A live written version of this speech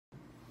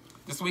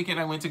This weekend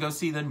I went to go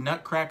see the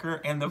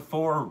Nutcracker and the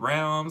Four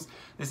Realms.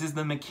 This is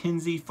the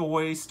Mackenzie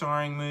Foy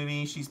starring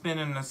movie. She's been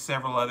in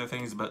several other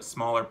things, but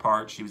smaller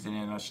parts. She was in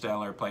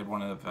Interstellar, played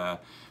one of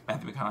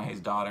Matthew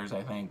McConaughey's daughters,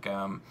 I think.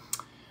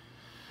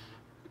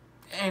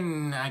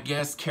 And I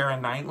guess Keira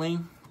Knightley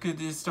could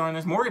star in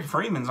this. Morgan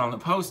Freeman's on the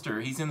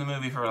poster. He's in the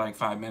movie for like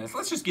 5 minutes.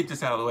 Let's just get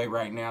this out of the way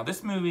right now.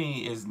 This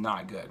movie is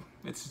not good.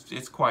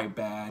 It's quite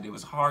bad. It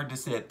was hard to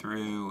sit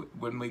through.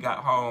 When we got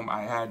home,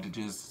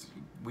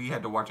 we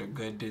had to watch a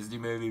good Disney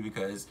movie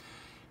because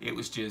it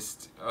was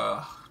just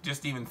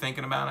even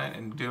thinking about it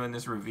and doing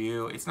this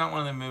review. It's not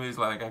one of the movies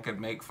like I could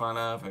make fun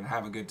of and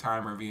have a good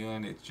time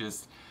reviewing. It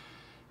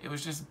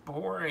was just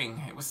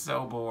boring. It was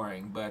so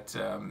boring, but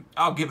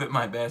I'll give it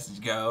my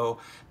best go.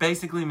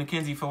 Basically,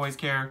 Mackenzie Foy's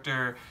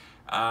character,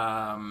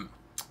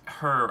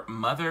 her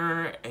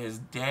mother is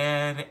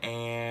dead,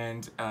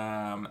 and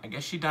I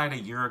guess she died a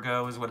year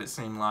ago is what it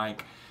seemed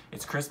like.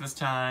 It's Christmas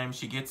time.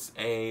 She gets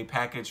a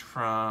package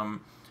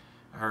from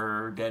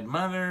her dead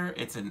mother.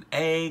 It's an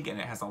egg, and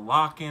it has a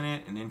lock in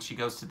it, and then she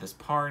goes to this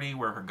party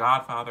where her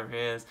godfather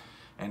is,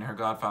 and her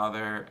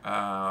godfather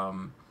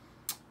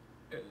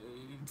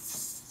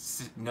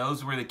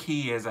knows where the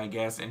key is, I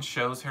guess, and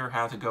shows her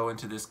how to go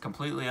into this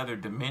completely other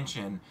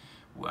dimension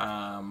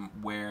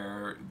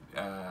where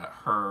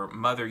her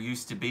mother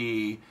used to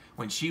be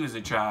when she was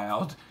a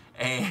child.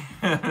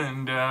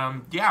 And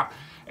yeah,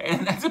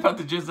 and that's about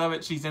the gist of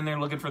it. She's in there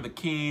looking for the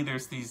key.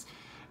 There's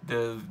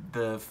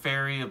the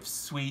fairy of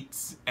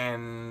sweets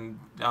and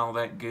all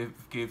that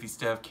goofy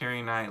stuff.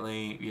 Keira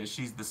Knightley, yeah,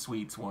 she's the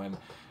sweets one.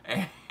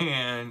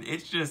 And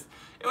it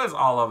was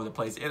all over the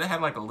place. It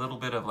had like a little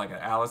bit of like an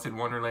Alice in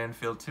Wonderland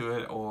feel to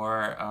it,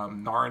 or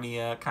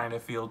Narnia kind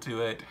of feel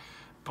to it,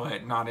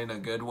 but not in a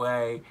good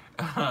way.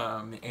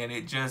 And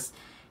it just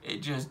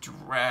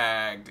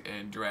dragged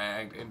and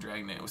dragged and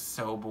dragged, and it was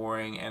so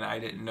boring. And I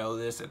didn't know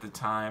this at the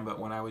time, but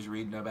when I was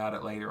reading about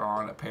it later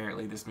on,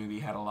 apparently this movie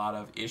had a lot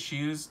of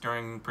issues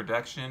during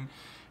production,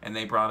 and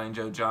they brought in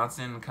Joe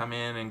Johnston to come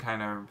in and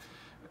kind of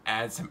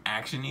add some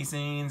action-y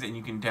scenes, and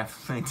you can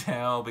definitely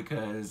tell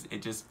because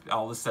it just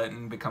all of a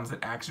sudden becomes an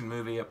action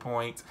movie at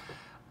points.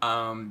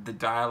 The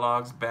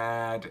dialogue's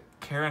bad.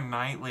 Keira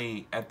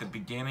Knightley at the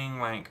beginning,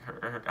 like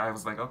I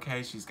was like,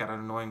 okay, she's got an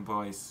annoying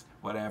voice,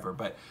 whatever,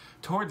 but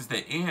towards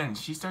the end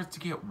she starts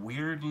to get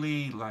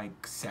weirdly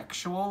like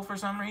sexual for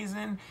some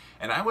reason,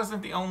 and I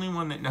wasn't the only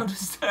one that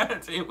noticed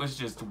that. It was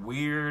just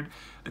weird.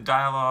 The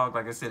dialogue,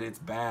 like I said, it's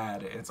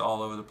bad. It's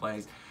all over the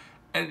place.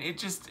 And it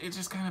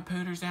just kind of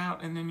pooters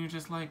out, and then you're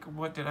just like,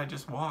 what did I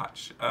just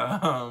watch?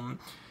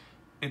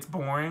 It's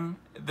boring.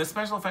 The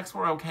special effects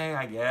were okay,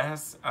 I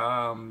guess.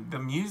 The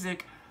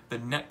music, the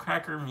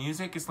Nutcracker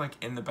music is like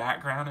in the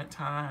background at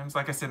times.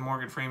 Like I said,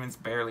 Morgan Freeman's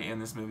barely in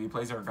this movie. He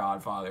plays our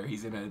godfather.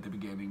 He's in it at the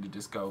beginning to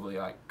just go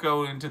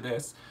into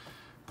this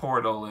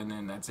portal, and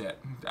then that's it.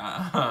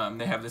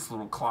 They have this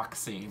little clock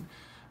scene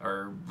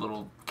or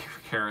little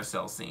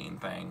carousel scene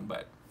thing,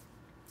 but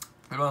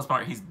for the most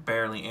part, he's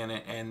barely in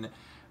it. And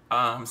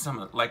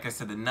like I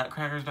said, the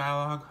Nutcracker's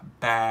dialogue,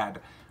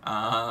 bad.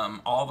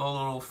 All the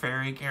little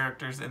fairy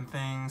characters and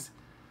things.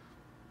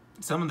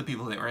 Some of the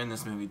people that were in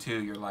this movie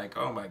too, you're like,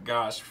 oh my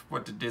gosh,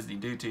 what did Disney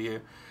do to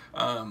you?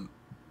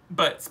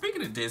 But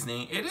speaking of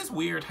Disney, it is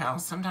weird how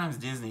sometimes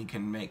Disney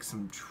can make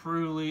some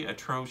truly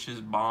atrocious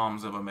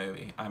bombs of a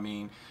movie. I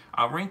mean,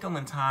 A Wrinkle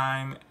in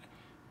Time,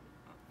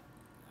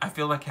 I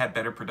feel like had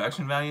better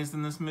production values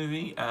than this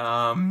movie,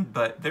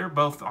 but they're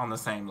both on the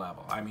same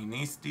level. I mean,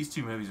 these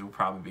two movies will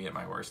probably be at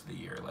my worst of the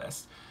year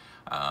list.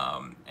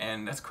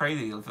 And that's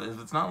crazy. If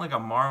it's not like a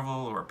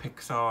Marvel or a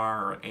Pixar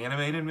or an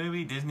animated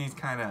movie, Disney's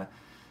kind of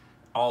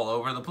all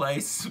over the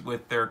place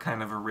with their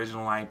kind of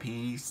original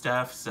IP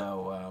stuff.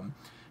 So,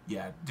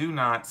 yeah, do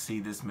not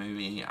see this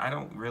movie. I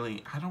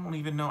don't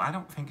even know. I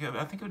think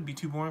it would be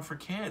too boring for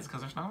kids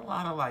because there's not a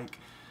lot of like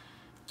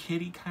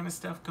kiddie kind of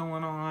stuff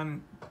going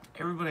on.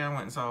 Everybody I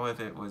went and saw with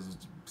it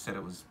said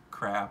it was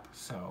crap,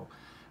 so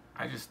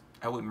I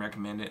wouldn't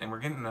recommend it. And we're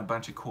getting a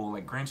bunch of cool,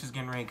 like Grinch is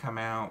getting ready to come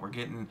out. We're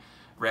getting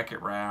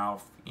Wreck-It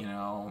Ralph, you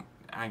know.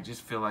 I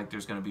just feel like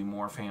there's going to be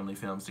more family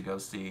films to go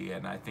see,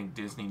 and I think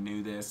Disney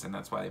knew this, and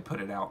that's why they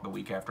put it out the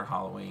week after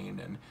Halloween,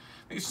 and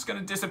it's just going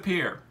to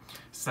disappear.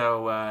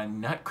 So,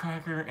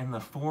 Nutcracker and the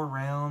Four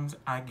Realms,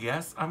 I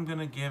guess I'm going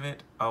to give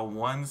it a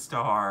 1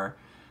 star.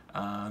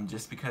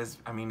 Just because,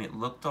 I mean, it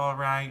looked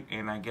alright,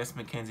 and I guess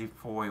Mackenzie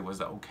Foy was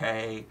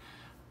okay.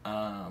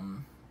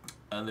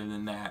 Other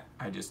than that,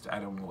 I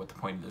don't know what the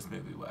point of this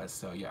movie was.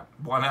 So yeah,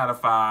 1 out of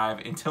 5.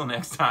 Until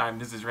next time,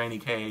 this is Rainy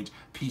Cage.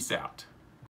 Peace out.